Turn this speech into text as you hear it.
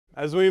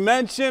As we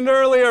mentioned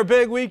earlier,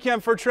 big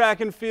weekend for track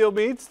and field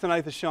meets.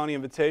 Tonight, the Shawnee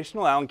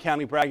Invitational. Allen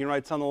County bragging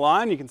rights on the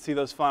line. You can see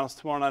those finals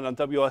tomorrow night on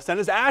WSN.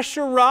 As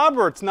Asher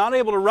Roberts, not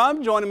able to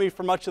run, joining me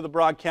for much of the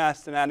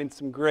broadcast and adding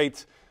some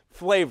great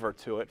flavor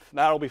to it.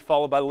 That'll be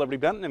followed by the Liberty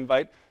Benton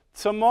invite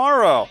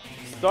tomorrow.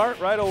 Start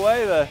right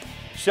away. The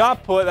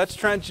shot put, that's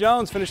Trent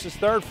Jones, finishes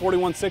third,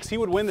 41.6. He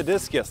would win the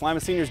discus. Lima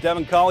Senior's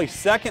Devin Colley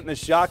second, and the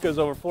shot goes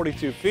over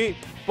 42 feet.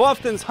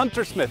 Bluffton's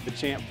Hunter Smith, the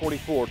champ,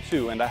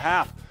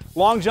 44.2.5.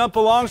 Long jump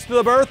belongs to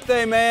the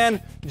birthday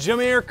man,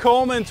 Jameer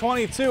Coleman,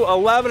 22,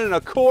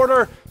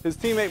 11.25. His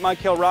teammate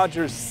Michael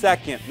Rogers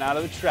second. Now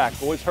to the track.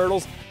 Boys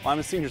hurdles,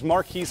 Lima Senior's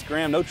Marquise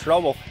Graham, no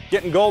trouble,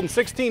 getting gold in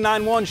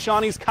 16.91.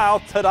 Shawnee's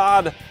Kyle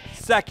Tadad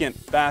second.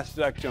 Bass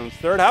Jack Jones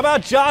third. How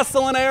about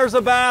Jocelyn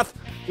Ayers-Abath?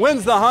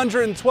 Wins the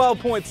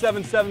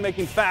 112.77,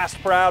 making Fast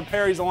proud.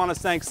 Perry's Alana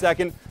Sank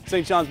second.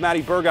 St. John's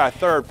Maddie Burguy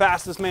third.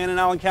 Fastest man in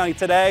Allen County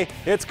today,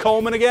 it's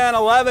Coleman again,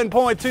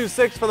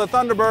 11.26 for the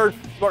Thunderbird.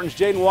 Spartans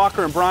Jaden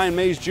Walker and Brian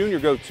Mays Jr.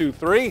 go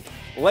 2-3.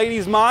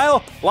 Ladies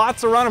mile,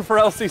 lots of running for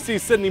LCC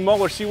Sydney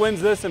Moeller. She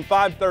wins this in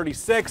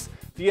 5:36.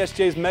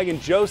 DSJ's Megan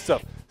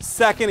Joseph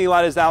second.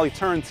 Elida's Allie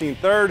Turrentine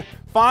third.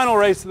 Final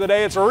race of the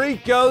day, it's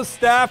Rico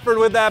Stafford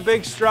with that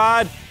big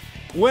stride.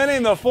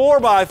 Winning the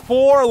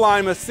 4x4,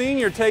 Lima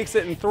Senior takes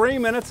it in 3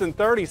 minutes and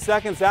 30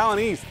 seconds. Allen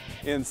East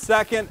in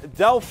second.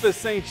 Delphus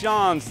St.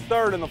 John's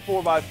third in the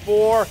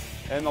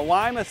 4x4. And the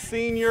Lima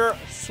Senior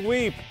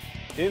sweep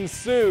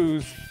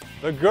ensues.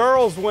 The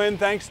girls win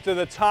thanks to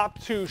the top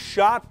two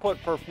shot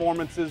put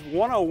performances.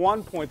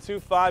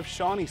 101.25,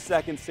 Shawnee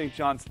second, St.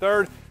 John's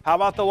third. How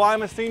about the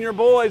Lima Senior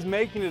boys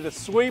making it a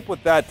sweep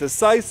with that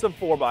decisive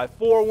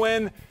 4x4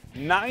 win?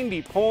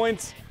 90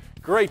 points.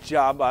 Great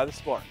job by the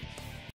Spartans.